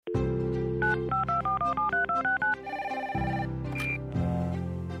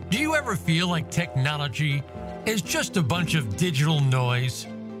Do you ever feel like technology is just a bunch of digital noise?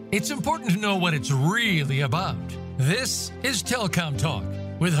 It's important to know what it's really about. This is Telecom Talk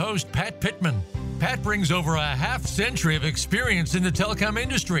with host Pat Pittman. Pat brings over a half century of experience in the telecom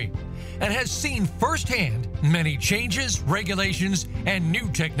industry and has seen firsthand many changes, regulations, and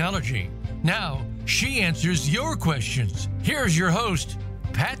new technology. Now, she answers your questions. Here's your host,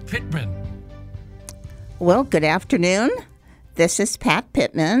 Pat Pittman. Well, good afternoon. This is Pat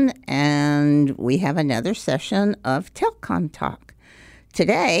Pittman, and we have another session of Telecom Talk.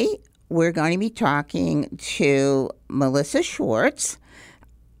 Today, we're going to be talking to Melissa Schwartz.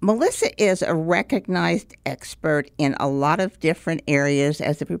 Melissa is a recognized expert in a lot of different areas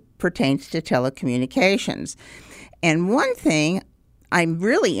as it pertains to telecommunications. And one thing I'm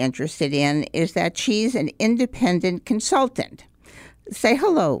really interested in is that she's an independent consultant. Say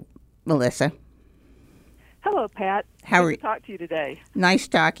hello, Melissa. Hello, Pat. How are Good to talk to you today. Nice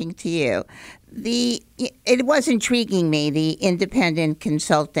talking to you. It was intriguing me, the independent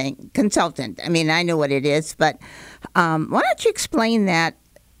consultant. I mean, I know what it is, but why don't you explain that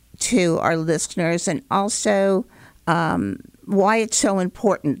to our listeners, and also why it's so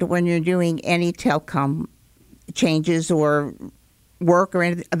important when you're doing any telecom changes or work or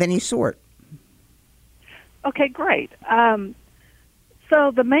of any sort? Okay, great.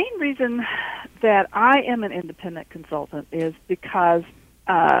 So the main reason that I am an independent consultant is because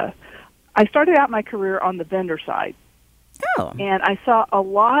I started out my career on the vendor side. Oh. And I saw a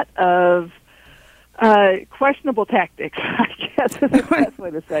lot of questionable tactics, I guess is the best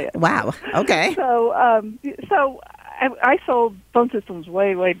way to say it. Wow. Okay. So I sold phone systems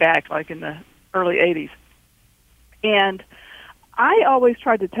way back, like in the early 80s. And I always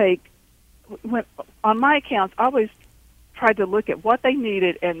tried to on my accounts, I always tried to look at what they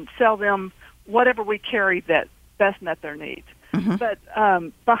needed and sell them whatever we carried that best met their needs. Mm-hmm. But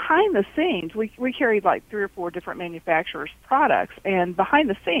behind the scenes, we carried like 3 or 4 different manufacturers' products, and behind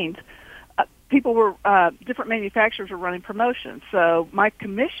the scenes, different manufacturers were running promotions. So my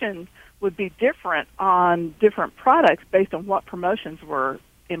commission would be different on different products based on what promotions were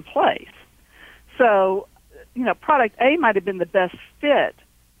in place. So, product A might have been the best fit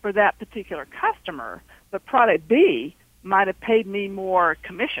for that particular customer, but product B might have paid me more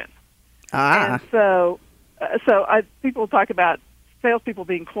commission. And so people talk about salespeople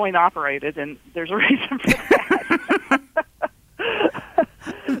being coin operated, and there's a reason for that.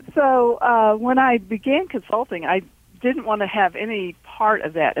 So when I began consulting, I didn't want to have any part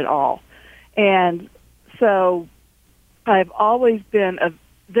of that at all. And so I've always been a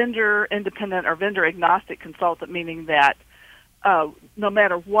vendor independent or vendor agnostic consultant, meaning that no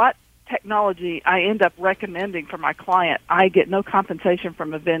matter what technology I end up recommending for my client, I get no compensation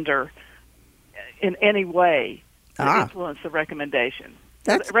from a vendor in any way to influence the recommendation.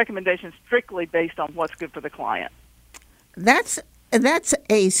 The recommendation is strictly based on what's good for the client. That's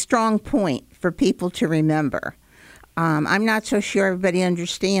a strong point for people to remember. I'm not so sure everybody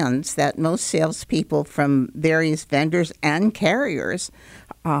understands that most salespeople from various vendors and carriers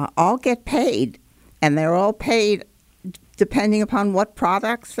all get paid, and they're all paid depending upon what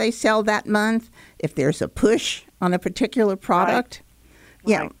products they sell that month. If there's a push on a particular product,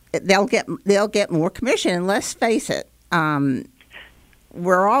 they'll get more commission. And let's face it,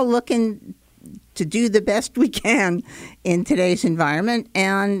 we're all looking to do the best we can in today's environment,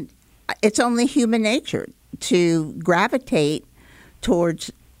 and it's only human nature to gravitate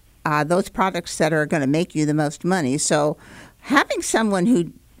towards those products that are going to make you the most money. So having someone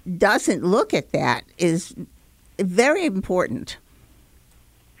who doesn't look at that is very important.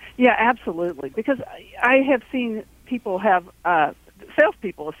 Yeah, absolutely. Because I have seen people have,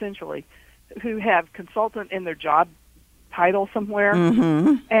 salespeople essentially, who have consultant in their job title somewhere.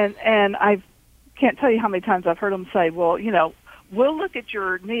 Mm-hmm. And I can't tell you how many times I've heard them say, well, we'll look at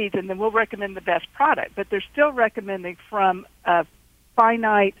your needs and then we'll recommend the best product. But they're still recommending from a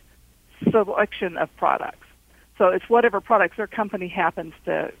finite selection of products. So it's whatever products their company happens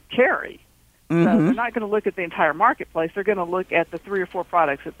to carry. Mm-hmm. So they're not going to look at the entire marketplace. They're going to look at the 3 or 4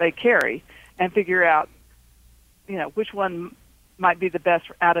 products that they carry and figure out, which one might be the best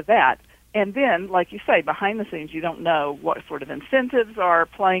out of that. And then, like you say, behind the scenes, you don't know what sort of incentives are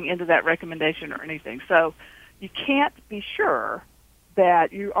playing into that recommendation or anything. So you can't be sure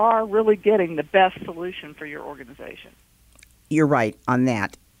that you are really getting the best solution for your organization. You're right on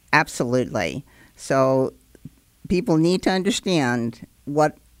that. Absolutely. So people need to understand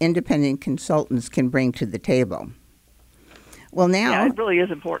what independent consultants can bring to the table. Well, now... Yeah, it really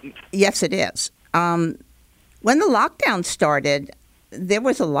is important. Yes, it is. When the lockdown started, there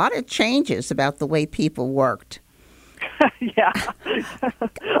was a lot of changes about the way people worked. Yeah,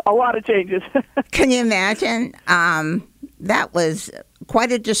 a lot of changes. Can you imagine? That was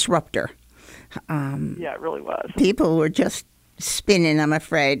quite a disruptor. Yeah, it really was. People were just spinning, I'm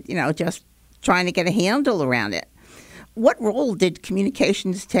afraid, just trying to get a handle around it. What role did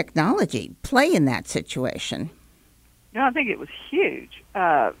communications technology play in that situation? I think it was huge.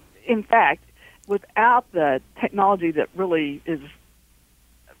 In fact, without the technology that really is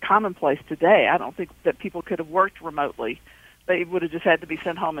commonplace today, I don't think that people could have worked remotely. They would have just had to be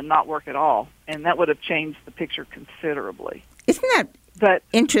sent home and not work at all, and that would have changed the picture considerably. Isn't that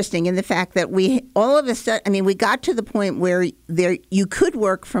interesting in the fact that we all of a sudden, we got to the point where you could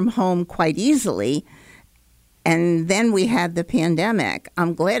work from home quite easily, and then we had the pandemic.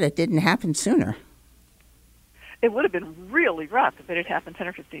 I'm glad it didn't happen sooner. It would have been really rough if it had happened 10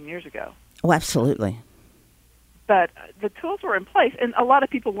 or 15 years ago. Oh, absolutely. But the tools were in place, and a lot of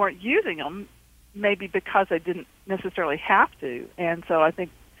people weren't using them, maybe because they didn't necessarily have to. And so I think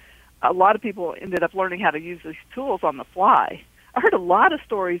a lot of people ended up learning how to use these tools on the fly. I heard a lot of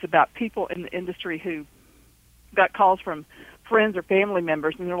stories about people in the industry who got calls from friends or family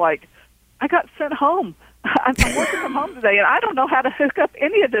members, and they're like, I got sent home. I'm working from home today, and I don't know how to hook up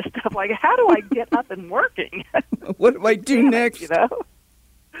any of this stuff. Like, how do I get up and working? What do I do next?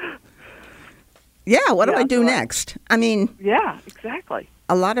 Yeah, what do I do next? Yeah, exactly.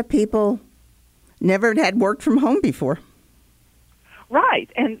 A lot of people never had worked from home before. Right,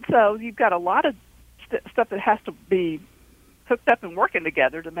 and so you've got a lot of stuff that has to be hooked up and working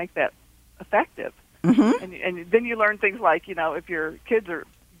together to make that effective. Mm-hmm. And then you learn things like, if your kids are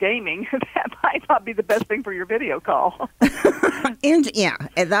gaming, that might not be the best thing for your video call. And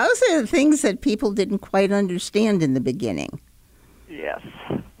those are the things that people didn't quite understand in the beginning. Yes,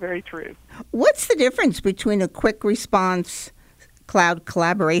 very true. What's the difference between a quick response cloud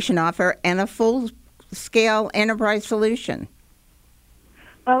collaboration offer and a full-scale enterprise solution?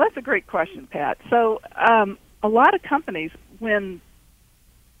 Well, that's a great question, Pat. So a lot of companies, when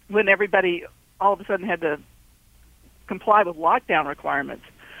everybody all of a sudden had to comply with lockdown requirements,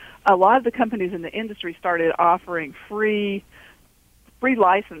 a lot of the companies in the industry started offering free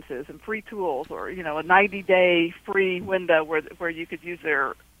licenses and free tools, or a 90-day free window where you could use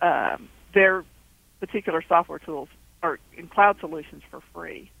their particular software tools or in cloud solutions for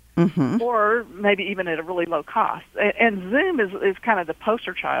free, mm-hmm. or maybe even at a really low cost. And Zoom is kind of the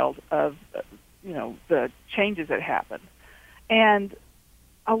poster child of the changes that happen. And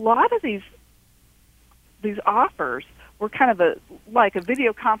a lot of these offers were kind of like a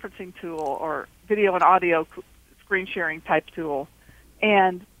video conferencing tool or video and audio screen sharing type tool.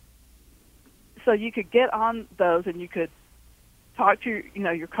 And so you could get on those and you could talk to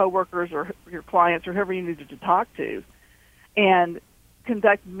your coworkers or your clients or whoever you needed to talk to and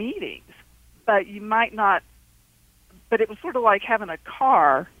conduct meetings. But you might not, but it was sort of like having a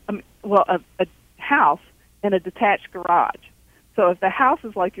car, a house and a detached garage. So if the house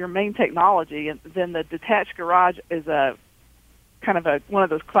is like your main technology, and then the detached garage is a kind of one of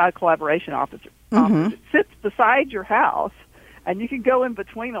those cloud collaboration offices. Mm-hmm. It sits beside your house, and you can go in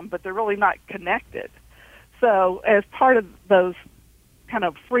between them, but they're really not connected. So as part of those kind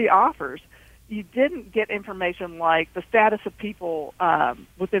of free offers, you didn't get information like the status of people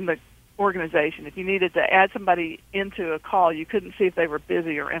within the organization. If you needed to add somebody into a call, you couldn't see if they were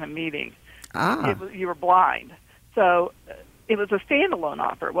busy or in a meeting. You were blind. So it was a standalone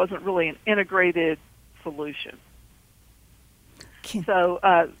offer. It wasn't really an integrated solution. So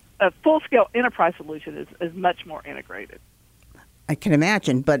a full-scale enterprise solution is much more integrated. I can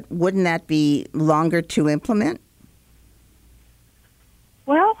imagine, but wouldn't that be longer to implement?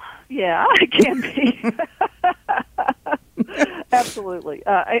 Well, yeah, it can be. Absolutely.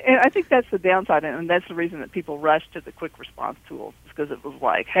 And I think that's the downside, and that's the reason that people rush to the quick response tools, because it was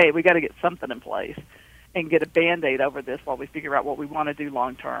like, hey, we got to get something in place and get a Band-Aid over this while we figure out what we want to do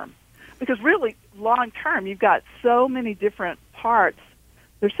long-term. Because really, long-term, you've got so many different parts.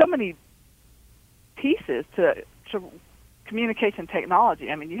 There's so many pieces to communication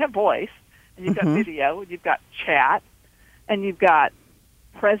technology. I mean, you have voice, and you've got video, and you've got chat, and you've got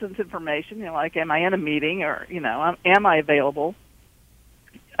presence information, like am I in a meeting, or, am I available?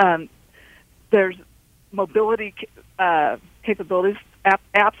 There's mobility capabilities,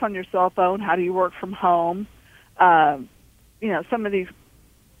 apps on your cell phone. How do you work from home? Some of these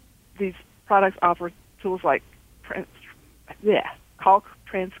products offer tools like call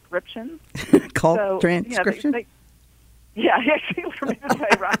transcription. Transcription? Yeah, actually, for me to say,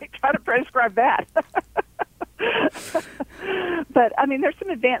 right? Try to transcribe that. But, there's some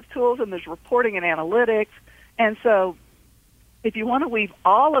advanced tools, and there's reporting and analytics. And so if you want to weave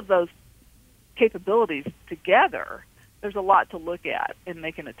all of those capabilities together, there's a lot to look at in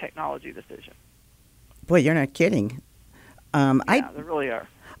making a technology decision. Boy, you're not kidding. Yeah, there really are.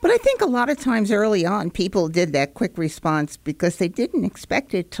 But I think a lot of times early on, people did that quick response because they didn't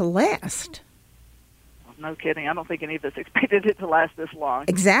expect it to last. No kidding. I don't think any of us expected it to last this long.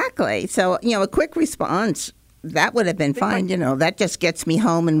 Exactly. So, a quick response, that would have been fine. That just gets me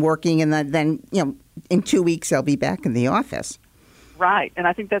home and working, and then, in 2 weeks I'll be back in the office. Right. And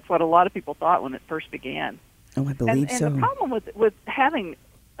I think that's what a lot of people thought when it first began. Oh, I believe so. And the problem with having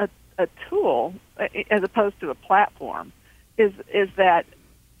a tool as opposed to a platform is that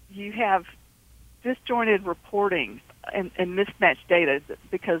you have disjointed reporting and mismatched data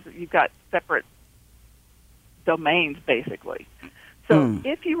because you've got separate domains, basically. So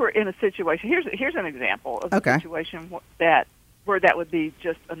if you were in a situation, here's an example of a situation where that would be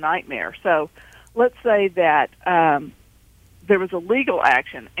just a nightmare. So let's say that there was a legal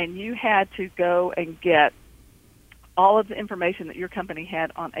action and you had to go and get all of the information that your company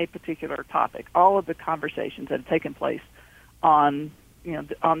had on a particular topic, all of the conversations that had taken place on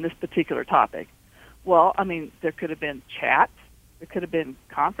this particular topic. Well, I mean, there could have been chats, there could have been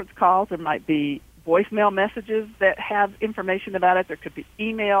conference calls, there might be voicemail messages that have information about it, there could be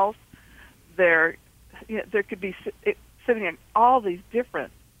emails, there could be sitting in all these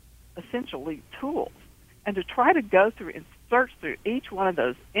different, essentially, tools. And to try to go through and search through each one of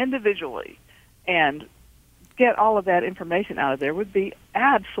those individually and get all of that information out of there would be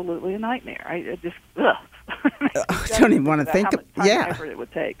absolutely a nightmare. I just, ugh. I don't even want to think of how much time and effort it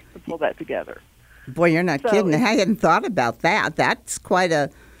would take to pull that together. Boy, you're not kidding. I hadn't thought about that.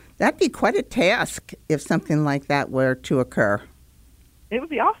 That'd be quite a task if something like that were to occur. It would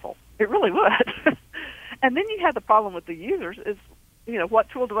be awful. It really would. And then you have the problem with the users is, what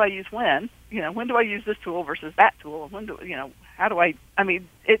tool do I use when? When do I use this tool versus that tool? And how do I mean,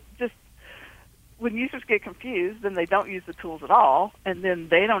 it just, when users get confused, then they don't use the tools at all, and then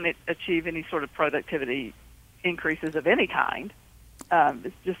they don't achieve any sort of productivity increases of any kind.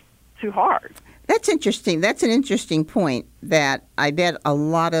 It's just too hard. That's interesting. That's an interesting point that I bet a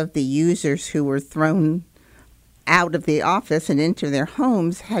lot of the users who were thrown out of the office and into their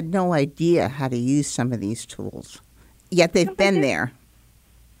homes had no idea how to use some of these tools, yet they've been there.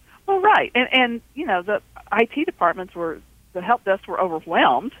 Well, right. And the IT departments the help desks were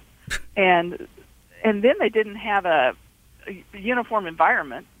overwhelmed, and then they didn't have a uniform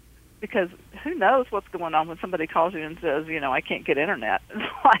environment because who knows what's going on when somebody calls you and says, I can't get internet.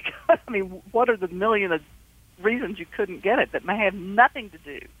 It's like, what are the million of reasons you couldn't get it that may have nothing to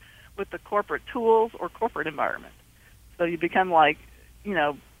do with the corporate tools or corporate environment? So you become like,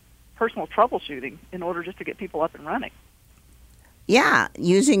 personal troubleshooting in order just to get people up and running. Yeah,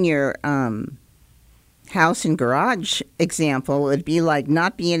 using your house and garage example would be like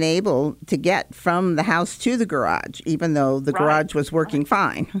not being able to get from the house to the garage, even though the garage was working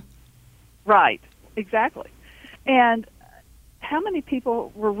fine. Right, exactly. And how many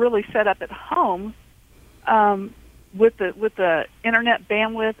people were really set up at home with the internet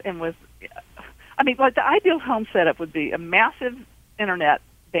bandwidth and with, like the ideal home setup would be a massive internet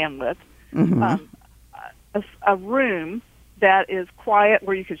bandwidth, a room that is quiet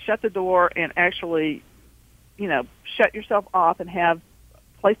where you could shut the door and actually, shut yourself off and have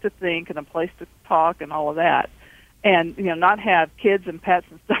a place to think and a place to talk and all of that. And, not have kids and pets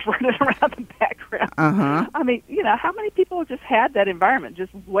and stuff running around the background. How many people just had that environment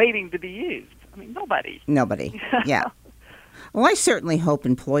just waiting to be used? Nobody. Nobody, yeah. Well, I certainly hope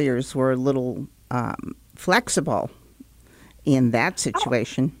employers were a little flexible in that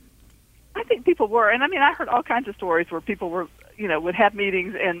situation. I think people were. And, I heard all kinds of stories where people were, would have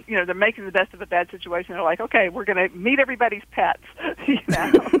meetings and, they're making the best of a bad situation. They're like, okay, we're going to meet everybody's pets.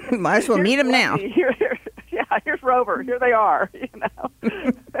 Might as well meet them now. Here's Rover. Here they are. We're going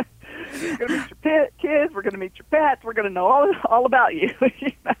to meet your kids. We're going to meet your pets. We're going to know all about you.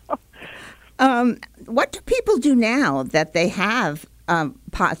 What do people do now that they have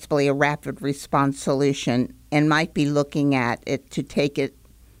possibly a rapid response solution and might be looking at it to take it,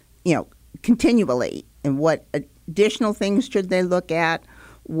 continually? And what additional things should they look at?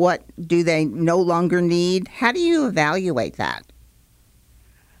 What do they no longer need? How do you evaluate that?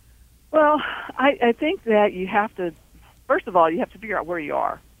 Well, I think that you have to, first of all, you have to figure out where you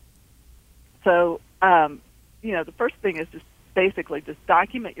are. So, the first thing is just basically just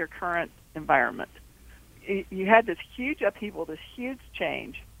document your current environment. You had this huge upheaval, this huge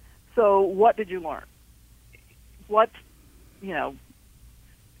change. So what did you learn?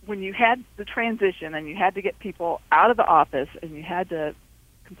 When you had the transition and you had to get people out of the office and you had to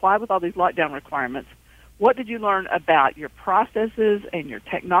comply with all these lockdown requirements, what did you learn about your processes and your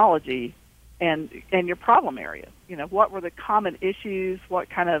technology and your problem area. What were the common issues? What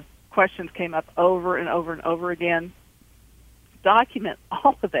kind of questions came up over and over and over again? Document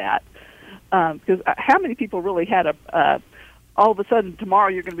all of that, because how many people really had all of a sudden tomorrow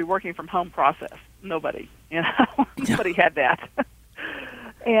you're going to be working from home process? Nobody. Nobody had that.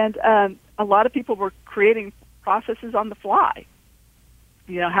 And a lot of people were creating processes on the fly.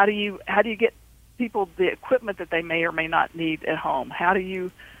 How do you get people the equipment that they may or may not need at home? How do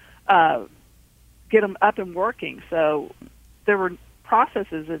you get them up and working? So there were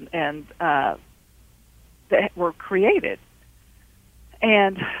processes and that were created.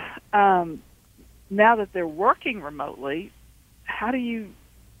 And now that they're working remotely, how do you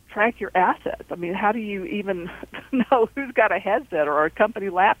track your assets? I mean, how do you even know who's got a headset or a company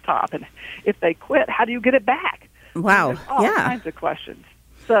laptop? And if they quit, how do you get it back? Wow. There's all kinds of questions.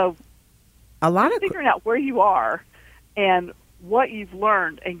 So a lot of figuring out where you are and what you've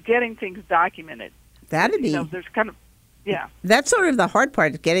learned and getting things documented. That'd be there's kind of That's sort of the hard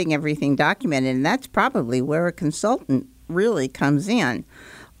part, of getting everything documented, and that's probably where a consultant really comes in.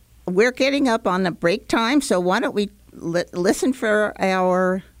 We're getting up on the break time, so why don't we listen for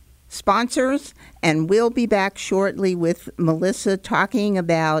our sponsors, and we'll be back shortly with Melissa talking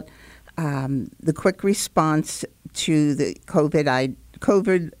about the quick response to the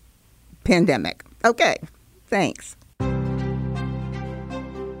COVID pandemic. Okay, thanks.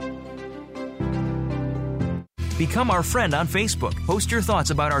 Become our friend on Facebook. Post your thoughts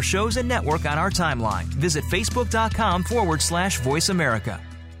about our shows and network on our timeline. Visit facebook.com/Voice America.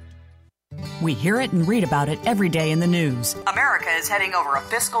 We hear it and read about it every day in the news. America is heading over a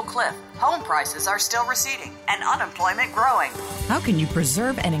fiscal cliff. Home prices are still receding and unemployment growing. How can you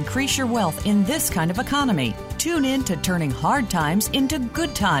preserve and increase your wealth in this kind of economy? Tune in to Turning Hard Times into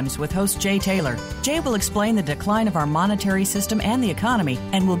Good Times with host Jay Taylor. Jay will explain the decline of our monetary system and the economy,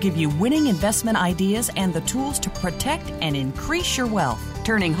 and will give you winning investment ideas and the tools to protect and increase your wealth.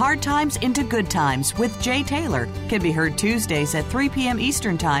 Turning Hard Times into Good Times with Jay Taylor can be heard Tuesdays at 3 p.m.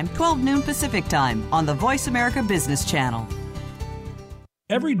 Eastern Time, 12 noon Pacific Time on the Voice America Business Channel.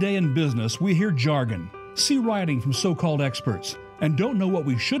 Every day in business, we hear jargon, see writing from so-called experts, and don't know what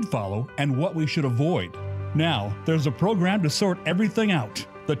we should follow and what we should avoid. Now, there's a program to sort everything out.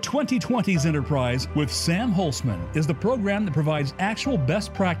 The 2020s Enterprise with Sam Holzman is the program that provides actual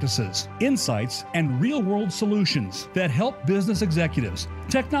best practices, insights, and real-world solutions that help business executives,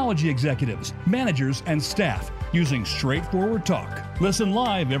 technology executives, managers, and staff using straightforward talk. Listen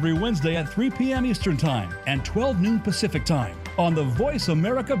live every Wednesday at 3 p.m. Eastern Time and 12 noon Pacific Time on the Voice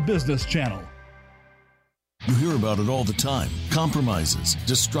America Business Channel. You hear about it all the time. Compromises,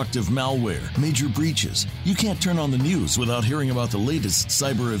 destructive malware, major breaches. You can't turn on the news without hearing about the latest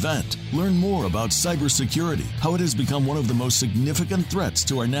cyber event. Learn more about cybersecurity, how it has become one of the most significant threats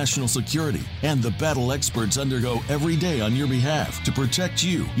to our national security, and the battle experts undergo every day on your behalf to protect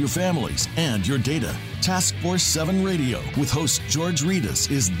you, your families, and your data. Task Force 7 Radio with host George Reedus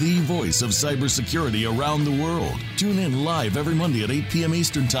is the voice of cybersecurity around the world. Tune in live every Monday at 8 p.m.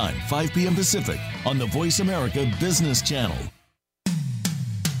 Eastern Time, 5 p.m. Pacific on the Voice America Business Channel.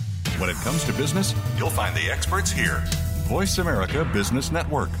 When it comes to business, you'll find the experts here. Voice America Business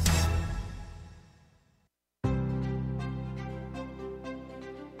Network.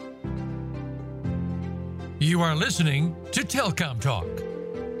 You are listening to Telcom Talk.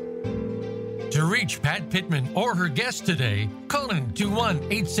 To reach Pat Pittman or her guest today, call in to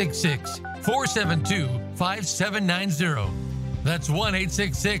 1-866-472-5790. That's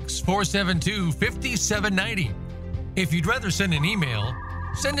 1-866-472-5790. If you'd rather send an email,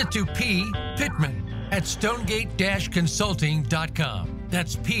 send it to pittman@stonegate-consulting.com.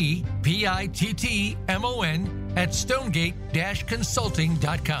 That's Pittmon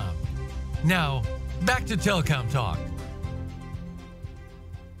 @stonegate-consulting.com. Now, back to Telcom Talk.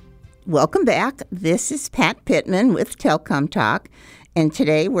 Welcome back. This is Pat Pittman with Telcom Talk, and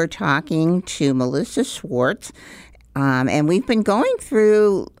today we're talking to Melissa Schwartz, and we've been going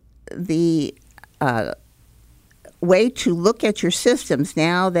through the way to look at your systems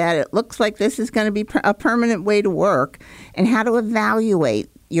now that it looks like this is going to be a permanent way to work, and how to evaluate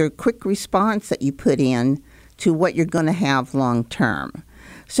your quick response that you put in to what you're going to have long term.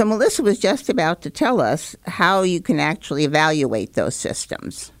 So Melissa was just about to tell us how you can actually evaluate those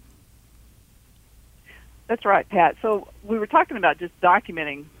systems. That's right, Pat. So we were talking about just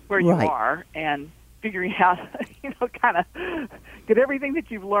documenting where you are and figuring out, kind of get everything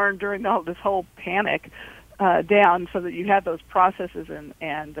that you've learned during this whole panic down, so that you have those processes and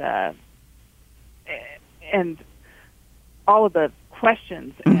all of the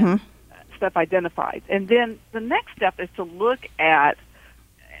questions and stuff identified. And then the next step is to look at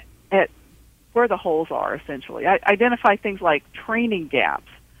where the holes are, essentially. Identify things like training gaps.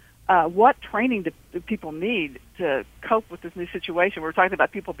 What training do people need to cope with this new situation? We're talking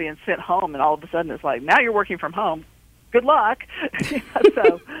about people being sent home, and all of a sudden it's like, now you're working from home. Good luck.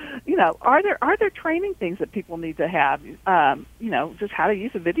 So, are there training things that people need to have? Just how to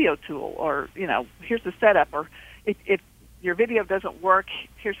use a video tool, or here's the setup, or if your video doesn't work,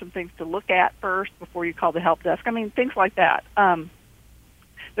 here's some things to look at first before you call the help desk. I mean, things like that.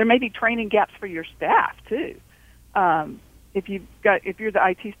 There may be training gaps for your staff too. If you're the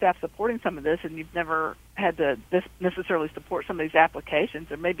IT staff supporting some of this, and you've never had to necessarily support some of these applications,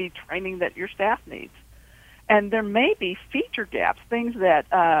 there may be training that your staff needs. And there may be feature gaps, things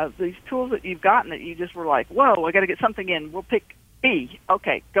that these tools that you've gotten that you just were like, whoa, I got to get something in. We'll pick B.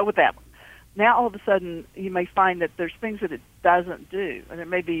 Okay, go with that one. Now all of a sudden you may find that there's things that it doesn't do, and there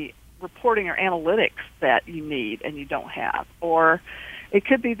may be reporting or analytics that you need and you don't have. Or it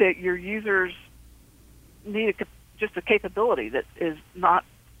could be that your users need just a capability that is not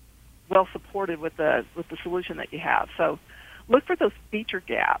well supported with the solution that you have. So look for those feature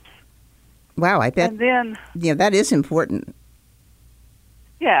gaps. Wow, I bet. And then, that is important.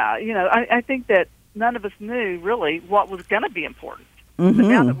 Yeah, I think that none of us knew really what was going to be important. Mm-hmm. But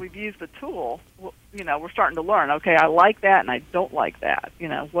now that we've used the tool, we're starting to learn. Okay, I like that and I don't like that.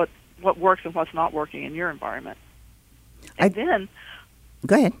 What works and what's not working in your environment. And then,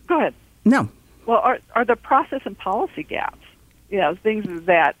 go ahead. Go ahead. No. Well, are there process and policy gaps? Things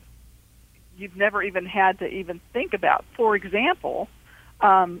that you've never even had to even think about. For example,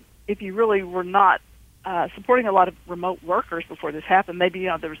 if you really were not supporting a lot of remote workers before this happened, maybe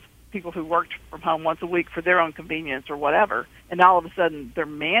there was people who worked from home once a week for their own convenience or whatever, and all of a sudden they're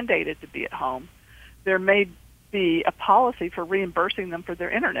mandated to be at home. There may be a policy for reimbursing them for their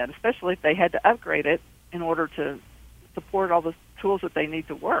internet, especially if they had to upgrade it in order to support all the tools that they need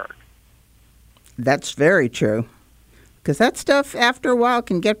to work. That's very true, because that stuff after a while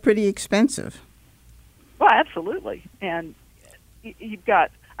can get pretty expensive. Well, absolutely. And you've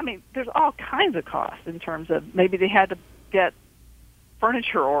got, there's all kinds of costs in terms of maybe they had to get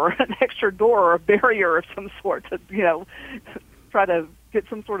furniture or an extra door or a barrier of some sort to, try to get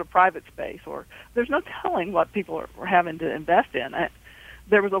some sort of private space. Or there's no telling what people were having to invest in.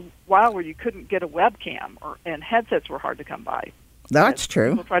 There was a while where you couldn't get a webcam, and headsets were hard to come by. That's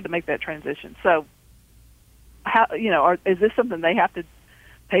true. People tried to make that transition. So, is this something they have to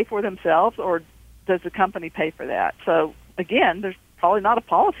pay for themselves, or does the company pay for that? So, again, there's probably not a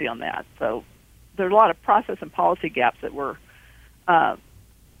policy on that. So, there's a lot of process and policy gaps that were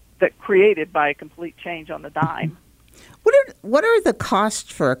that created by a complete change on the dime. What are the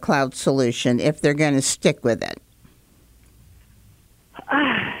costs for a cloud solution if they're going to stick with it?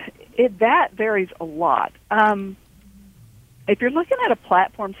 That varies a lot. If you're looking at a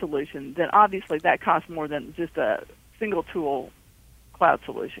platform solution, then obviously that costs more than just a single tool cloud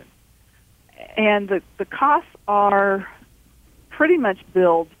solution. And the costs are pretty much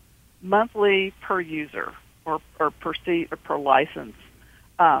billed monthly per user or per seat or per license.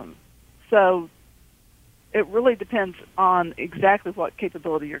 So it really depends on exactly what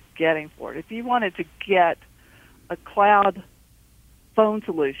capability you're getting for it. If you wanted to get a cloud phone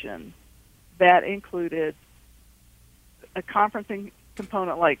solution that included a conferencing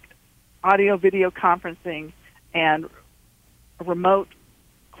component like audio, video conferencing, and a remote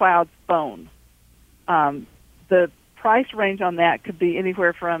cloud phone, the price range on that could be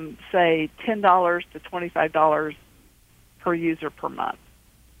anywhere from, say, $10 to $25 per user per month,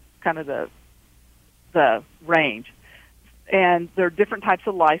 kind of the range. And there are different types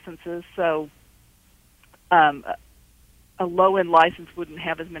of licenses, so a low-end license wouldn't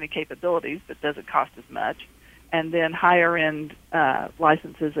have as many capabilities, but doesn't cost as much. And then higher-end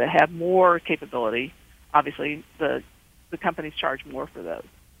licenses that have more capability, obviously the companies charge more for those.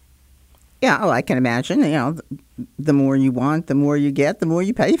 Yeah, I can imagine. The more you want, the more you get, the more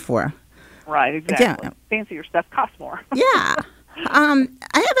you pay for. Right, exactly. Yeah. Fancier stuff costs more. Yeah. I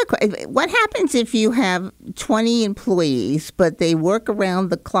have a question. What happens if you have 20 employees, but they work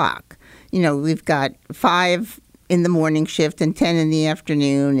around the clock? We've got 5 in the morning shift and 10 in the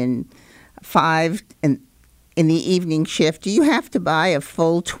afternoon and 5 in the evening shift. Do you have to buy a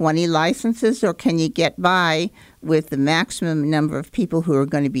full 20 licenses, or can you get by with the maximum number of people who are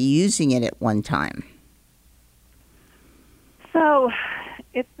going to be using it at one time? So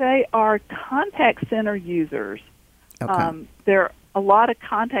if they are contact center users, okay. There are a lot of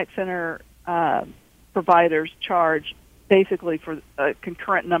contact center providers charge basically for a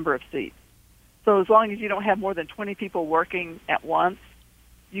concurrent number of seats. So as long as you don't have more than 20 people working at once,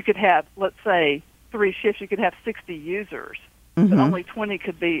 you could have, let's say, 3 shifts, you could have 60 users but only 20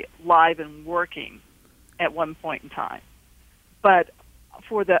 could be live and working at one point in time. But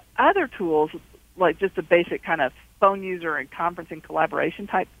for the other tools, like just the basic kind of phone user and conferencing collaboration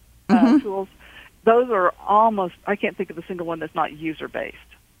type tools, those are almost, I can't think of a single one that's not user-based.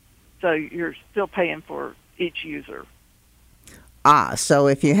 So you're still paying for each user. So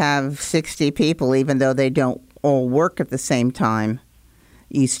if you have 60 people, even though they don't all work at the same time,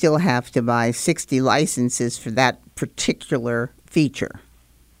 you still have to buy 60 licenses for that particular feature.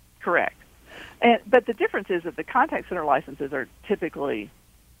 Correct. But the difference is that the contact center licenses are typically,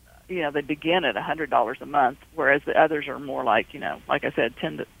 they begin at $100 a month, whereas the others are more like, like I said,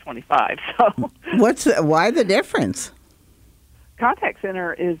 10 to 25. So why the difference? Contact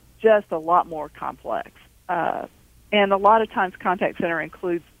center is just a lot more complex. And a lot of times contact center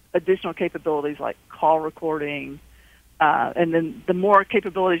includes additional capabilities like call recording, and then the more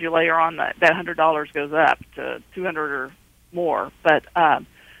capabilities you layer on, that $100 goes up to $200 or more. But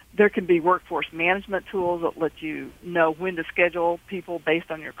there can be workforce management tools that let you know when to schedule people based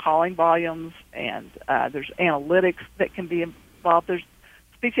on your calling volumes, and there's analytics that can be involved. There's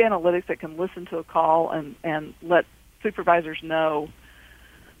speech analytics that can listen to a call and let supervisors know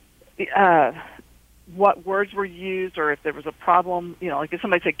what words were used, or if there was a problem. Like if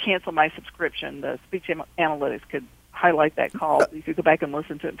somebody said cancel my subscription, the speech analytics could highlight that call. You could go back and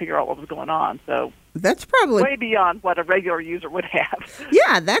listen to it and figure out what was going on. So that's probably way beyond what a regular user would have.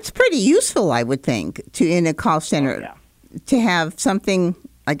 Yeah, that's pretty useful, I would think, in a call center to have something.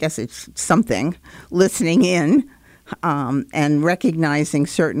 I guess it's something listening in and recognizing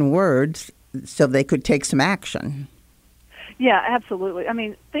certain words so they could take some action. Yeah, absolutely. I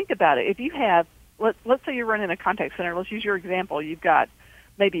mean, think about it. If you have, let's say you're running a contact center. Let's use your example. You've got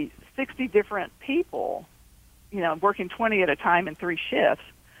maybe 60 different people, working 20 at a time in 3 shifts,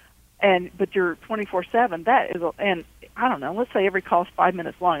 but you're 24/7. That is, and I don't know. Let's say every call is 5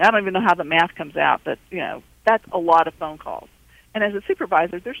 minutes long. I don't even know how the math comes out, but that's a lot of phone calls. And as a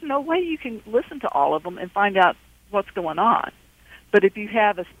supervisor, there's no way you can listen to all of them and find out what's going on. But if you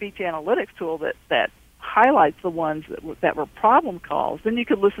have a speech analytics tool that highlights the ones that were problem calls, then you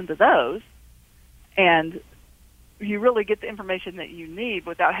could listen to those, and you really get the information that you need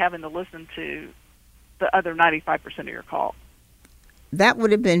without having to listen to the other 95% of your calls. That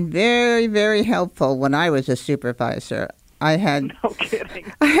would have been very, very helpful when I was a supervisor. I had no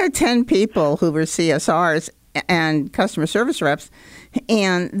kidding. I had 10 people who were CSRs and customer service reps,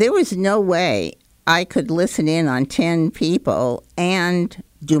 and there was no way I could listen in on 10 people and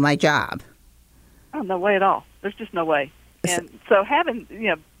do my job. Oh, no way at all. There's just no way. And so having,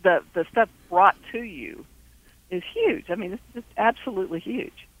 the stuff brought to you is huge. I mean, it's just absolutely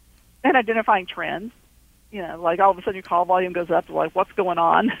huge. And identifying trends, like all of a sudden your call volume goes up, like what's going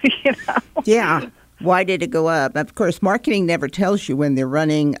on, Yeah. Why did it go up? Of course, marketing never tells you when they're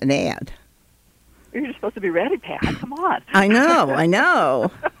running an ad. You're just supposed to be ready, Pat. Come on. I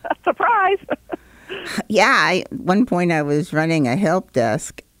know. Surprise. Yeah, at one point I was running a help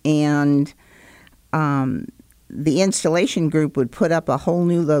desk, and the installation group would put up a whole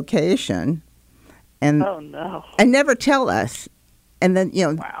new location and oh no, and never tell us. And then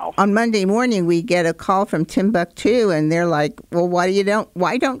wow. On Monday morning we get a call from Timbuktu, and they're like, "Well, why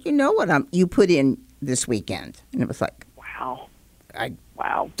don't you know what you put in this weekend?" And it was like, "Wow, I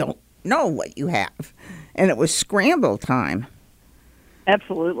don't know what you have," and it was scramble time.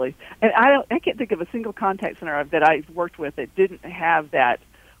 Absolutely, and I can't think of a single contact center that I've worked with that didn't have that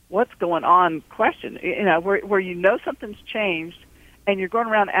 "what's going on" question. Where something's changed, and you're going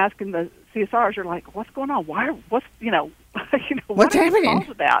around asking the CSRs, you're like, "What's going on? What's what's happening?" Calls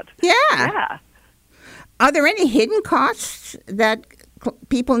about? Yeah. Are there any hidden costs that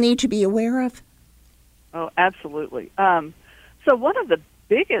people need to be aware of? Oh, absolutely. So one of the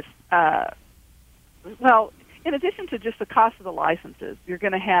biggest, in addition to just the cost of the licenses, you're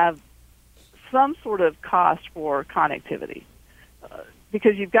going to have some sort of cost for connectivity,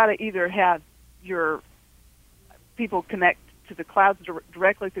 because you've got to either have your people connect to the clouds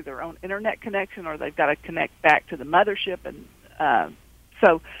directly through their own internet connection, or they've got to connect back to the mothership. And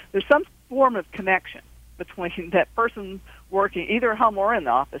so there's some form of connection between that person working either at home or in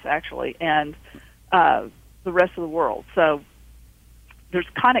the office, actually, and the rest of the world. So there's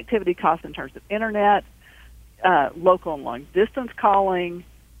connectivity costs in terms of internet, local and long-distance calling.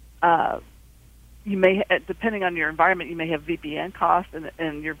 You may, depending on your environment, you may have VPN costs,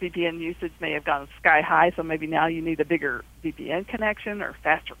 and your VPN usage may have gone sky high, so maybe now you need a bigger VPN connection or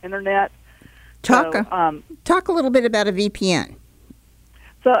faster internet. Talk a little bit about a VPN.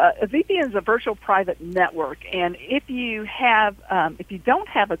 So a VPN is a virtual private network, and if you don't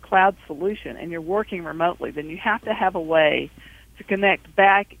have a cloud solution and you're working remotely, then you have to have a way to connect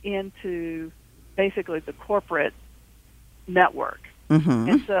back into basically the corporate network. Mm-hmm.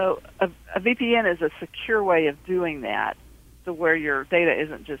 And so a VPN is a secure way of doing that, to where your data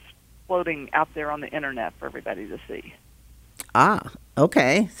isn't just floating out there on the internet for everybody to see. Ah,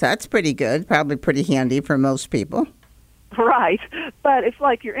 okay. So that's pretty good. Probably pretty handy for most people. Right. But it's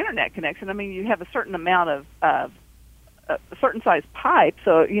like your internet connection. I mean, you have a certain amount of a certain size pipe.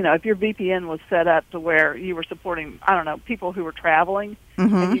 So, if your VPN was set up to where you were supporting, I don't know, people who were traveling,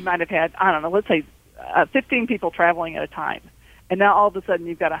 and you might have had, I don't know, let's say 15 people traveling at a time. And now all of a sudden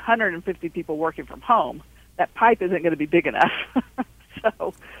you've got 150 people working from home. That pipe isn't going to be big enough.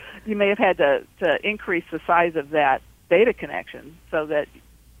 So you may have had to increase the size of that data connection so that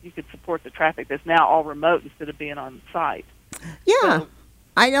you could support the traffic that's now all remote instead of being on site. Yeah. So,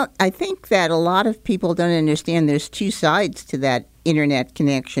 I think that a lot of people don't understand there's two sides to that internet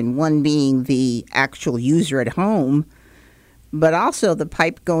connection, one being the actual user at home, but also the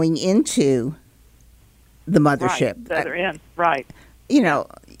pipe going into the mothership. Right, the other end, right.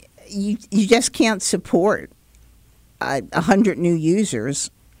 You just can't support 100 new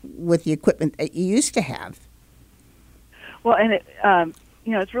users with the equipment that you used to have. Well, and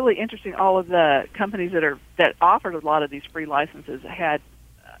it's really interesting. All of the companies that offered a lot of these free licenses had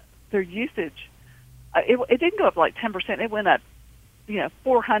their usage. It didn't go up like 10%. It went up,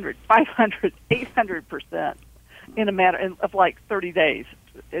 400, 500, 800% in a matter of like 30 days.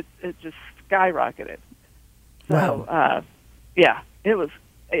 It just skyrocketed. So, wow. It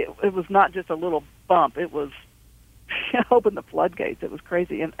was not just a little bump. It was open the floodgates. It was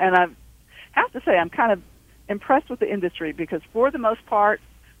crazy. And I have to say, I'm kind of impressed with the industry because for the most part,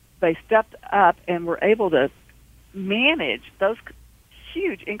 they stepped up and were able to manage those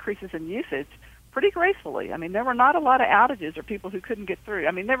huge increases in usage pretty gracefully. I mean, there were not a lot of outages or people who couldn't get through.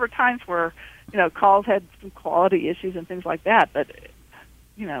 I mean, there were times where, calls had some quality issues and things like that. But,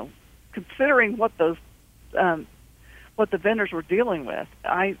 considering what those what the vendors were dealing with,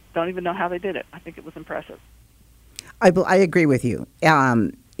 I don't even know how they did it. I think it was impressive. I agree with you.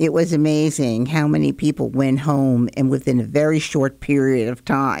 It was amazing how many people went home and within a very short period of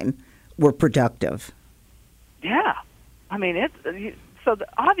time were productive. Yeah. I mean,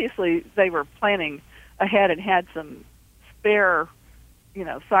 obviously they were planning ahead and had some spare,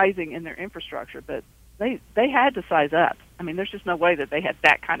 sizing in their infrastructure, but they had to size up. I mean, there's just no way that they had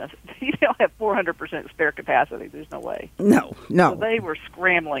that kind of, you don't have 400% spare capacity. There's no way. No. So they were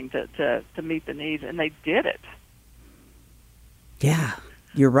scrambling to meet the needs, and they did it. Yeah,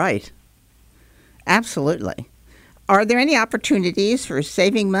 you're right. Absolutely. Are there any opportunities for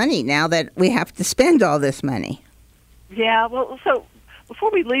saving money now that we have to spend all this money? Yeah, well, so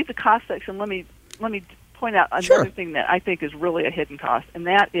before we leave the cost section, let me point out another thing that I think is really a hidden cost, and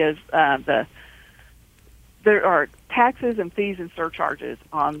that is there are taxes and fees and surcharges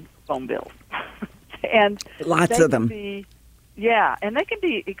on phone bills. And lots of them. And they can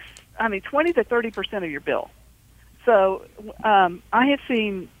be 20 to 30% of your bill. So I have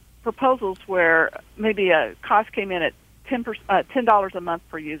seen proposals where maybe a cost came in at $10 a month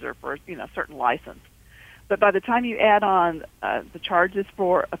per user for a certain license. But by the time you add on the charges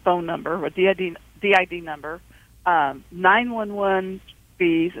for a phone number, a DID number, 911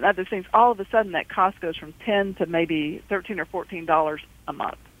 fees, and other things, all of a sudden that cost goes from $10 to maybe $13 or $14 a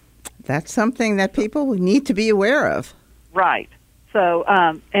month. That's something that people need to be aware of. Right. So,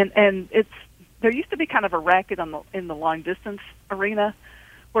 and it's there used to be kind of a racket in the long distance arena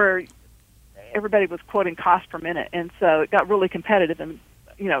where everybody was quoting cost per minute, and so it got really competitive. And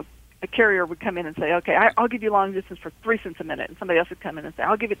a carrier would come in and say, "Okay, I'll give you long distance for 3 cents a minute," and somebody else would come in and say,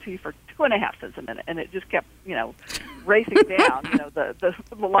 "I'll give it to you for 2.5 cents a minute," and it just kept racing down the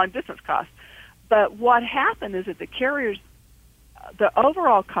long distance cost. But what happened is that the carriers, the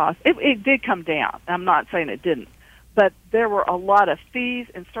overall cost, it did come down. I'm not saying it didn't. But there were a lot of fees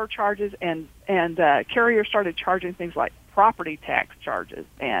and surcharges, and carriers started charging things like property tax charges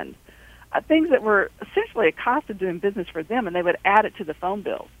and things that were essentially a cost of doing business for them, and they would add it to the phone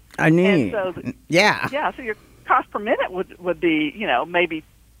bills. So your cost per minute would be maybe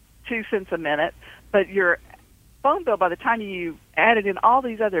 2 cents a minute, but your phone bill, by the time you added in all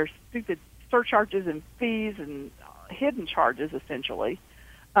these other stupid surcharges and fees and hidden charges, essentially,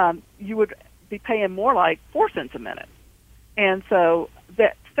 you would be paying more like 4 cents a minute. And so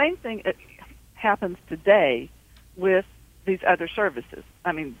that same thing happens today with these other services.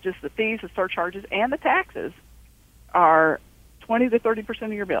 I mean, just the fees, the surcharges, and the taxes are 20 to 30%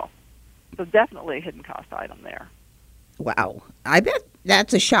 of your bill. So definitely a hidden cost item there. Wow. I bet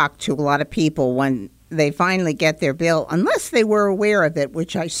that's a shock to a lot of people when they finally get their bill, unless they were aware of it,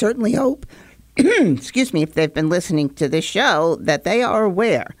 which I certainly hope excuse me, if they've been listening to this show, that they are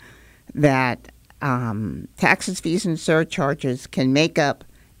aware that taxes, fees, and surcharges can make up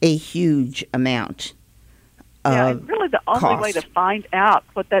a huge amount of and really the only cost. way to find out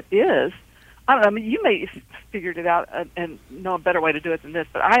what that is, I don't know, I mean, you may have figured it out and know a better way to do it than this,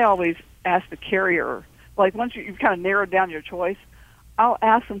 but I always ask the carrier, like once you've kind of narrowed down your choice, I'll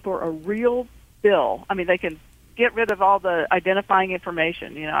ask them for a real bill. I mean, they can get rid of all the identifying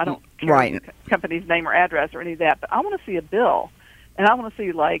information. You know, I don't care the company's name or address or any of that, but I want to see a bill. And I want to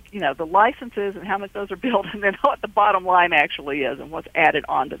see, like, you know, the licenses and how much those are billed, and then what the bottom line actually is and what's added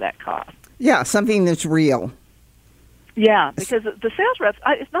on to that cost. Yeah, something that's real. Yeah, because the sales reps,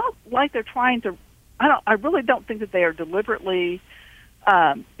 it's not like they're trying to. I really don't think that they are deliberately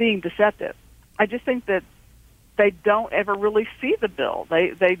being deceptive. I just think that they don't ever really see the bill.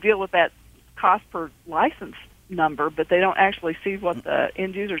 They deal with that cost per license number, but they don't actually see what the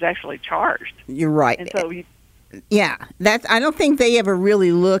end user's actually charged. You're right. And so yeah, I don't think they ever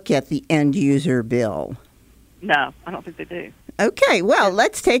really look at the end user bill. No, I don't think they do. Okay, well,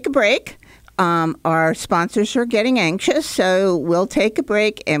 let's take a break. Our sponsors are getting anxious, so we'll take a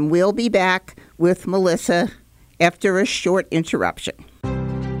break, and we'll be back with Melissa after a short interruption.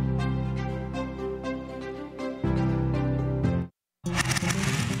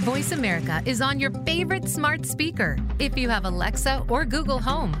 Voice America is on your favorite smart speaker. If you have Alexa or Google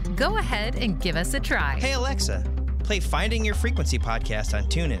Home, go ahead and give us a try. Hey, Alexa, play Finding Your Frequency podcast on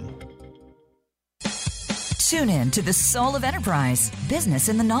TuneIn. Tune in to The Soul of Enterprise, Business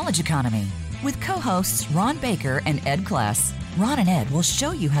in the Knowledge Economy, with co-hosts Ron Baker and Ed Kless. Ron and Ed will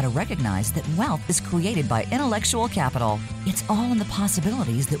show you how to recognize that wealth is created by intellectual capital. It's all in the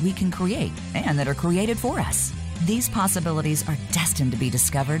possibilities that we can create and that are created for us. These possibilities are destined to be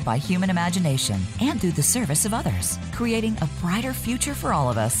discovered by human imagination and through the service of others, creating a brighter future for all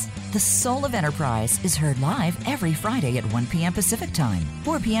of us. The Soul of Enterprise is heard live every Friday at 1 p.m. Pacific Time,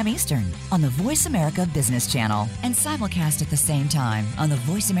 4 p.m. Eastern on the Voice America Business Channel and simulcast at the same time on the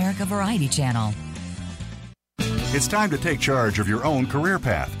Voice America Variety Channel. It's time to take charge of your own career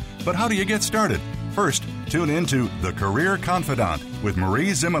path. But how do you get started? First, tune in to The Career Confidant with Marie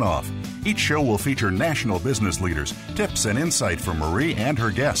Zimenoff. Each show will feature national business leaders, tips and insight from Marie and her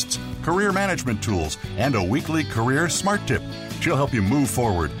guests, career management tools, and a weekly career smart tip. She'll help you move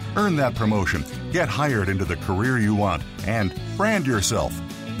forward, earn that promotion, get hired into the career you want, and brand yourself.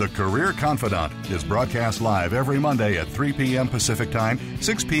 The Career Confidant is broadcast live every Monday at 3 p.m. Pacific Time,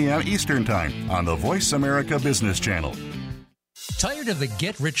 6 p.m. Eastern Time on the Voice America Business Channel. Tired of the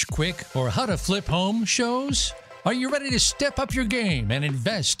get-rich-quick or how-to-flip home shows? Are you ready to step up your game and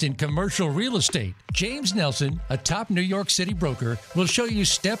invest in commercial real estate? James Nelson, a top New York City broker, will show you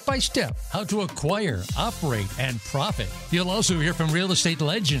step-by-step how to acquire, operate, and profit. You'll also hear from real estate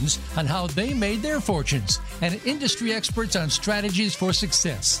legends on how they made their fortunes and industry experts on strategies for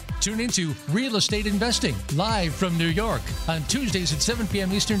success. Tune into Real Estate Investing, live from New York on Tuesdays at 7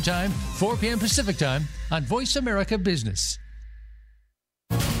 p.m. Eastern Time, 4 p.m. Pacific Time on Voice America Business.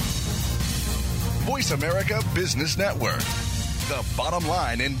 Voice America Business Network, the bottom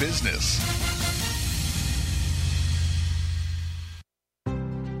line in business.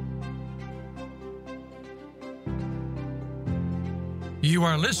 You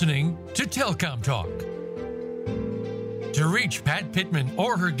are listening to Telcom Talk. To reach Pat Pittman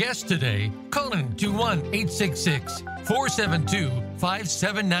or her guest today, call in to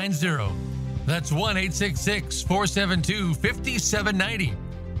 1-866-472-5790. That's 1-866-472-5790.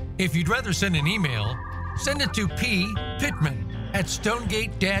 If you'd rather send an email, send it to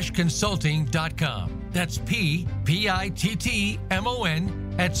pittman@stonegate-consulting.com. That's Pittmon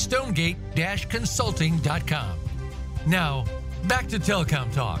 @stonegate-consulting.com. Now, back to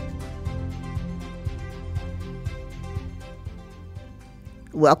Telcom Talk.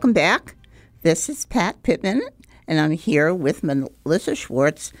 Welcome back. This is Pat Pittman, and I'm here with Melissa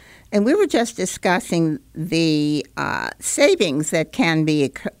Schwartz. And we were just discussing the savings that can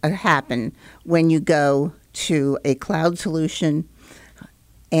be happen when you go to a cloud solution.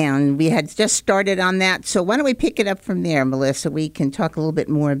 And we had just started on that. So why don't we pick it up from there, Melissa? We can talk a little bit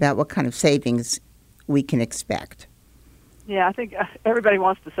more about what kind of savings we can expect. Yeah, I think everybody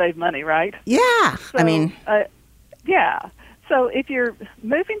wants to save money, right? Yeah. So, yeah. So if you're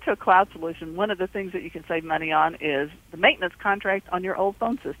moving to a cloud solution, one of the things that you can save money on is the maintenance contract on your old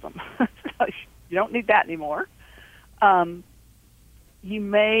phone system. So you don't need that anymore. You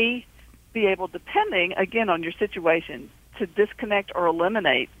may be able, depending, again, on your situation, to disconnect or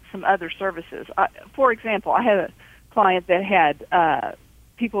eliminate some other services. For example, I had a client that had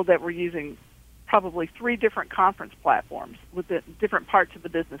people that were using probably 3 different conference platforms with the different parts of the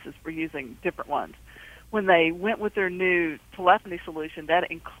businesses were using different ones. When they went with their new telephony solution,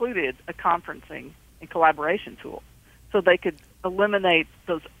 that included a conferencing and collaboration tool. So they could eliminate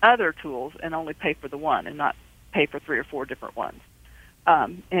those other tools and only pay for the one and not pay for 3 or 4 different ones.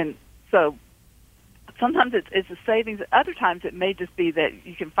 And so sometimes it's a savings. Other times it may just be that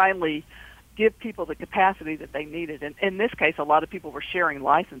you can finally give people the capacity that they needed. And in this case, a lot of people were sharing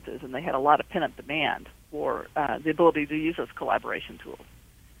licenses, and they had a lot of pent-up demand for the ability to use those collaboration tools.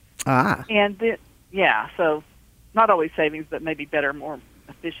 And so not always savings, but maybe better, more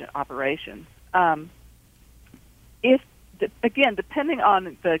efficient operation. Again, depending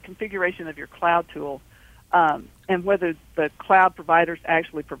on the configuration of your cloud tool and whether the cloud provider is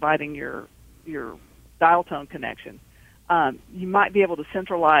actually providing your dial tone connection, you might be able to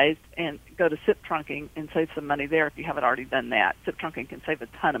centralize and go to SIP trunking and save some money there if you haven't already done that. SIP trunking can save a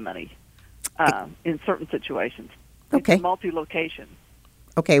ton of money in certain situations. Okay. It's multi-location.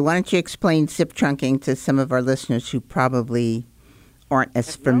 Okay, why don't you explain SIP trunking to some of our listeners who probably aren't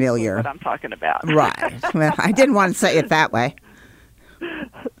as familiar? What I'm talking about. Right. Well, I didn't want to say it that way.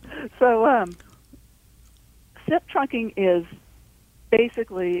 So SIP trunking is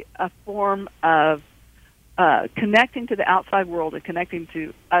basically a form of connecting to the outside world and connecting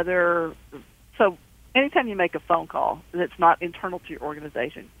to other. So anytime you make a phone call that's not internal to your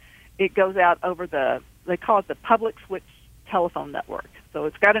organization, it goes out over they call it the public switch telephone network. So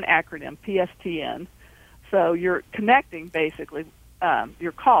it's got an acronym, PSTN. So you're connecting basically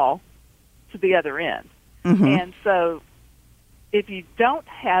your call to the other end. Mm-hmm. And so if you don't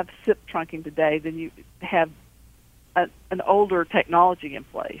have SIP trunking today, then you have an older technology in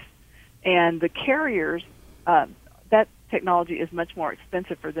place. And the carriers, that technology is much more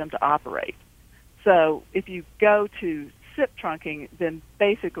expensive for them to operate. So if you go to SIP trunking, then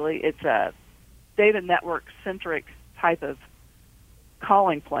basically it's a data network-centric type of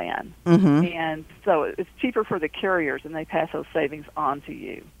calling plan. Mm-hmm. And so it's cheaper for the carriers, and they pass those savings on to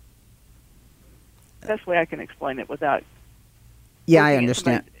you. Best way I can explain it without I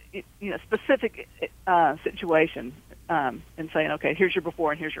understand. Specific situation and saying, okay, here's your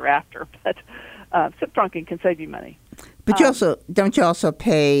before and here's your after. But SIP trunking can save you money. But don't you also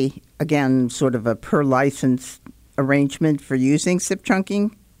pay, again, sort of a per license arrangement for using SIP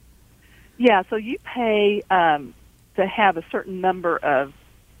trunking? Yeah, so you pay to have a certain number of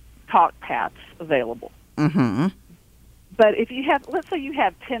talk paths available. Mm-hmm. But if you have, let's say you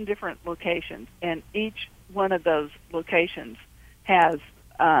have 10 different locations, and each one of those locations has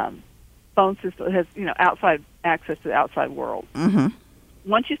phone system, has outside access to the outside world. Mm-hmm.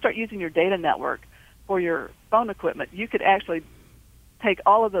 Once you start using your data network for your phone equipment, you could actually take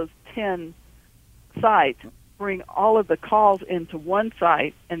all of those 10 sites, bring all of the calls into one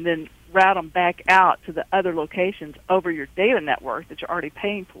site, and then route them back out to the other locations over your data network that you're already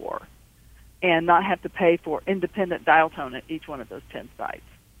paying for, and not have to pay for independent dial tone at each one of those 10 sites.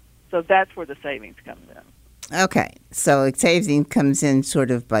 So that's where the savings comes in. Okay, so savings comes in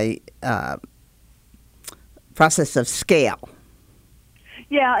sort of by process of scale.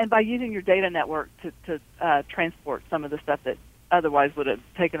 Yeah, and by using your data network to transport some of the stuff that otherwise would have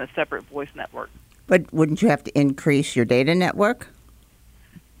taken a separate voice network. But wouldn't you have to increase your data network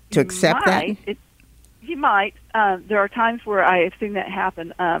to accept that? You might. There are times where I have seen that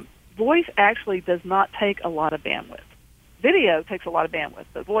happen. Voice actually does not take a lot of bandwidth. Video takes a lot of bandwidth,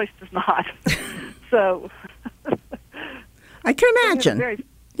 but voice does not. So I can imagine.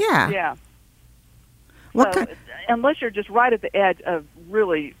 Yeah. Unless you're just right at the edge of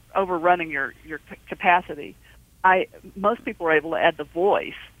really overrunning your capacity, most people are able to add the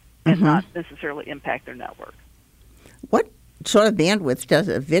voice and not necessarily impact their network. What sort of bandwidth does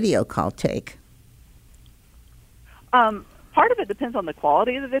a video call take? Part of it depends on the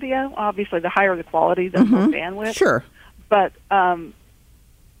quality of the video. Obviously, the higher the quality, the more bandwidth. Sure. But a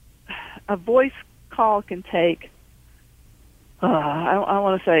voice call can take, I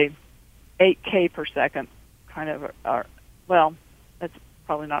want to say, 8K per second, kind of. Well, that's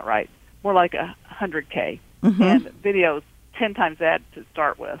probably not right. More like 100K. And video is 10 times that to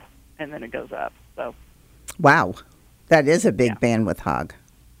start with, and then it goes up. So. Wow. That is a big bandwidth hog.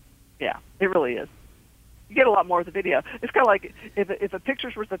 Yeah, it really is. You get a lot more with the video. It's kind of like if a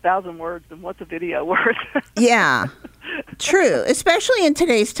picture's worth 1,000 words, then what's a video worth? Yeah, true. Especially in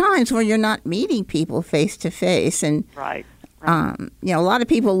today's times where you're not meeting people face to face, and right. A lot of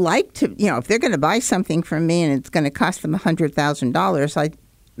people like to, if they're going to buy something from me and it's going to cost them $100,000, I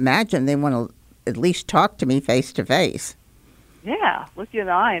imagine they want to at least talk to me face to face. Yeah, look you in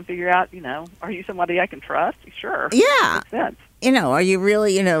the eye and figure out, are you somebody I can trust? Sure. Yeah. Makes sense. are you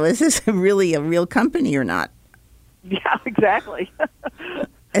really, is this really a real company or not? Yeah, exactly.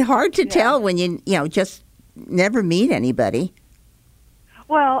 It's hard to tell when you just never meet anybody.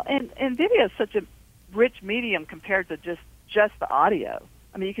 Well, and video is such a rich medium compared to just the audio.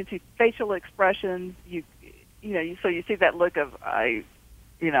 I mean, you can see facial expressions. So you see that look of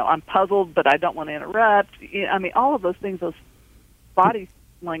I'm puzzled, but I don't want to interrupt. I mean, all of those things, those body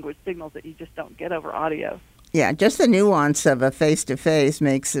language signals that you just don't get over audio. Yeah, just the nuance of a face-to-face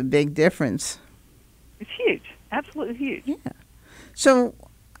makes a big difference. It's huge, absolutely huge. Yeah. So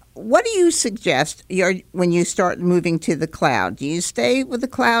what do you suggest when you start moving to the cloud? Do you stay with the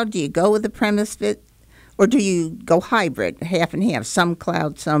cloud? Do you go with the premise bit? Or do you go hybrid, half and half, some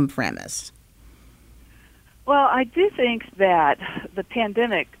cloud, some premise? Well, I do think that the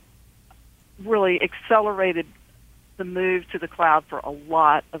pandemic really accelerated the move to the cloud for a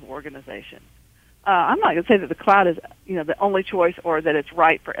lot of organizations. I'm not going to say that the cloud is, the only choice or that it's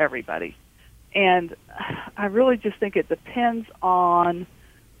right for everybody. And I really just think it depends on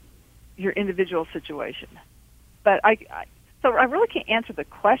your individual situation. But I really can't answer the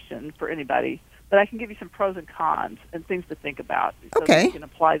question for anybody, but I can give you some pros and cons and things to think about so that you can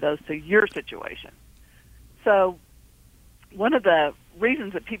apply those to your situation. So one of the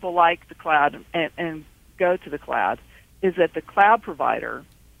reasons that people like the cloud and go to the cloud is that the cloud provider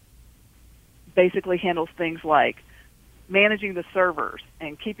basically handles things like managing the servers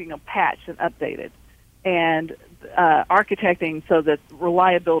and keeping them patched and updated and architecting so that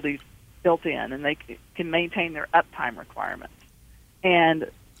reliability is built in and they can maintain their uptime requirements. And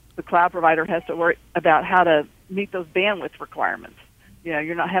the cloud provider has to worry about how to meet those bandwidth requirements.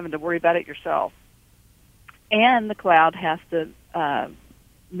 You're not having to worry about it yourself. And the cloud has to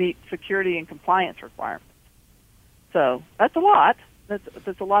meet security and compliance requirements. So that's a lot.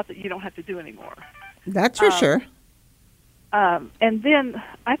 That's a lot that you don't have to do anymore. That's for sure. And then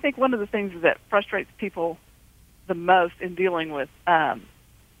I think one of the things that frustrates people the most in dealing with,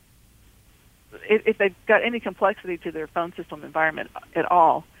 if they've got any complexity to their phone system environment at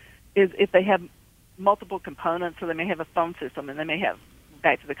all, is if they have multiple components. So they may have a phone system, and they may have,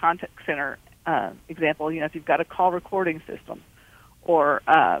 back to the contact center example, if you've got a call recording system or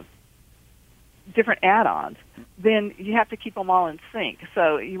different add-ons, then you have to keep them all in sync.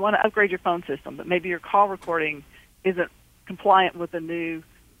 So you want to upgrade your phone system, but maybe your call recording isn't compliant with the new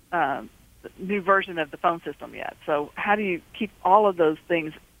version of the phone system yet. So how do you keep all of those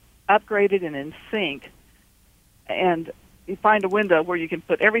things upgraded and in sync? And you find a window where you can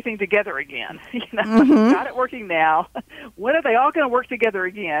put everything together again. Got it working now. When are they all going to work together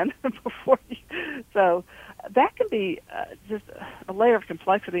again? So that can be just a layer of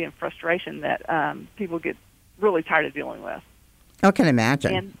complexity and frustration that people get really tired of dealing with. I can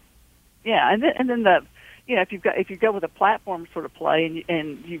imagine. And then the if you go with a platform sort of play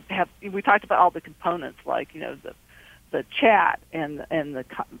and you have, we talked about all the components like the chat and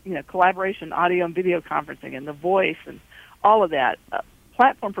the collaboration, audio and video conferencing, and the voice and all of that.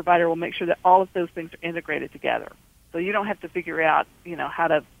 Platform provider will make sure that all of those things are integrated together, so you don't have to figure out how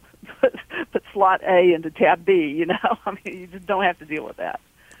to put slot A into tab B. I mean, you just don't have to deal with that.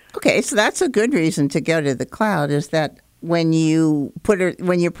 Okay, so that's a good reason to go to the cloud. Is that when you're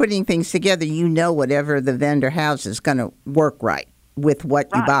putting things together, whatever the vendor has is going to work right with what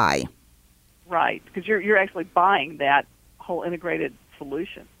you buy. Right, because you're actually buying that whole integrated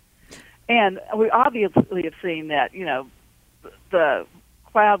solution. And we obviously have seen that, the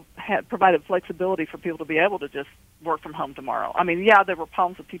cloud had provided flexibility for people to be able to just work from home tomorrow. I mean, there were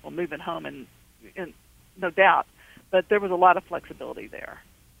problems with people moving home, and no doubt, but there was a lot of flexibility there.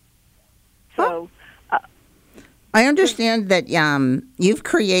 So I understand that you've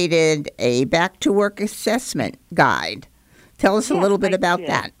created a back-to-work assessment guide. Tell us a little bit about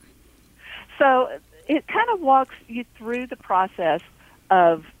that. So it kind of walks you through the process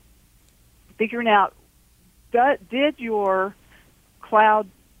of figuring out, did your cloud,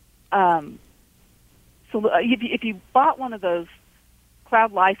 so if you bought one of those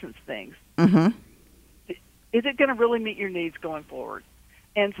cloud license things, is it going to really meet your needs going forward?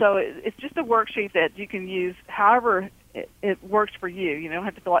 And so it's just a worksheet that you can use however it works for you. You don't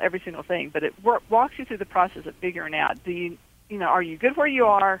have to fill out every single thing, but it walks you through the process of figuring out, are you good where you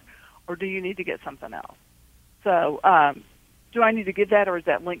are, or do you need to get something else? So do I need to give that, or is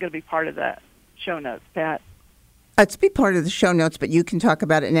that link going to be part of the show notes, Pat? It's be part of the show notes, but you can talk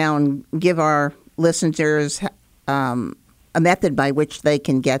about it now and give our listeners a method by which they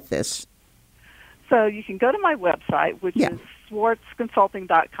can get this. So you can go to my website, which is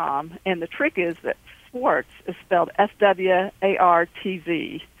swartz.consulting.com, and the trick is that Swartz is spelled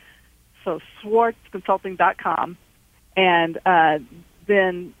SWARTZ. So swartz.consulting.com, and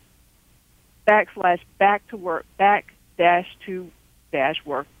then /back to work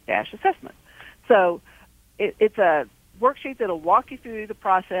 /to-work -assessment. So it's a worksheet that'll walk you through the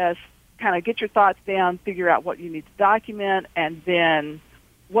process, kind of get your thoughts down, figure out what you need to document, and then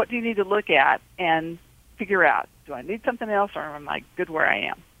what do you need to look at and figure out, do I need something else or am I good where I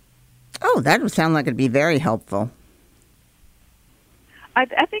am? Oh, that would sound like it'd be very helpful. I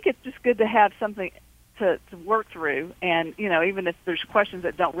think it's just good to have something to work through, and, even if there's questions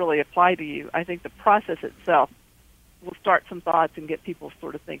that don't really apply to you, I think the process itself will start some thoughts and get people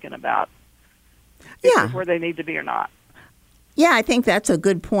sort of thinking about where they need to be or not. Yeah, I think that's a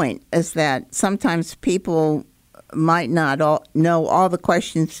good point, is that sometimes people might not know all the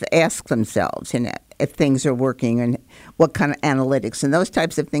questions to ask themselves, and if things are working and what kind of analytics and those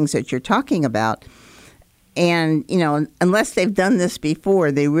types of things that you're talking about. And, unless they've done this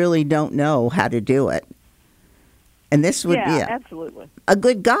before, they really don't know how to do it. And this would be absolutely a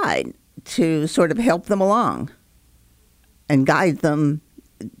good guide to sort of help them along and guide them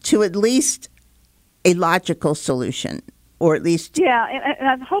to at least a logical solution, or at least... Yeah, and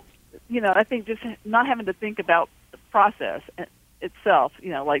I hope, I think just not having to think about the process itself,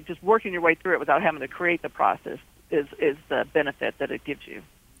 like just working your way through it without having to create the process is the benefit that it gives you.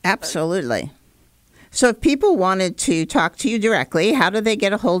 Absolutely. So if people wanted to talk to you directly, how do they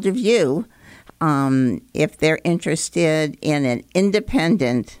get a hold of you if they're interested in an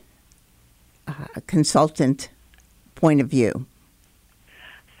independent consultant point of view?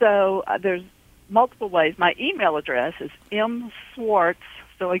 So there's multiple ways. My email address is mswartz,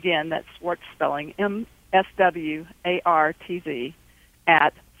 so again, that's Swartz spelling, MSWARTZ,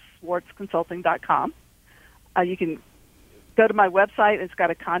 @swartzconsulting.com. You can go to my website. It's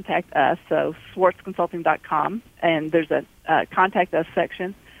got a contact us, so swartzconsulting.com, and there's a contact us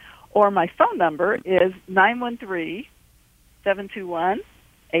section. Or my phone number is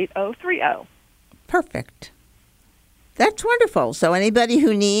 913-721-8030. Perfect. That's wonderful. So anybody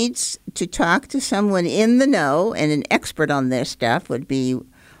who needs to talk to someone in the know and an expert on this stuff would be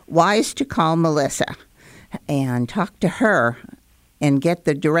wise to call Melissa and talk to her and get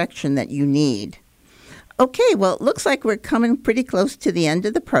the direction that you need. Okay, well, it looks like we're coming pretty close to the end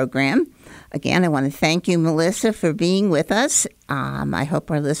of the program. Again, I want to thank you, Melissa, for being with us. I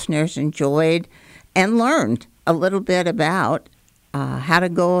hope our listeners enjoyed and learned a little bit about how to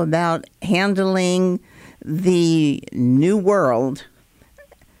go about handling the new world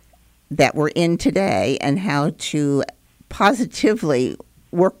that we're in today and how to positively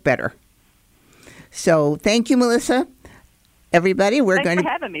work better. So thank you, Melissa. Everybody, Thanks for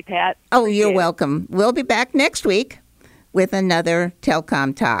having me, Pat. Oh, you're welcome. We'll be back next week with another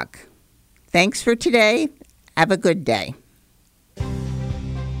Telcom Talk. Thanks for today. Have a good day.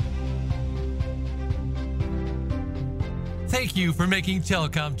 Thank you for making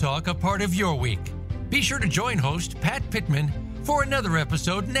Telcom Talk a part of your week. Be sure to join host Pat Pittman for another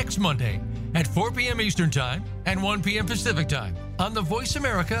episode next Monday at 4 p.m. Eastern Time and 1 p.m. Pacific Time on the Voice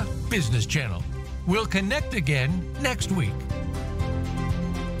America Business Channel. We'll connect again next week.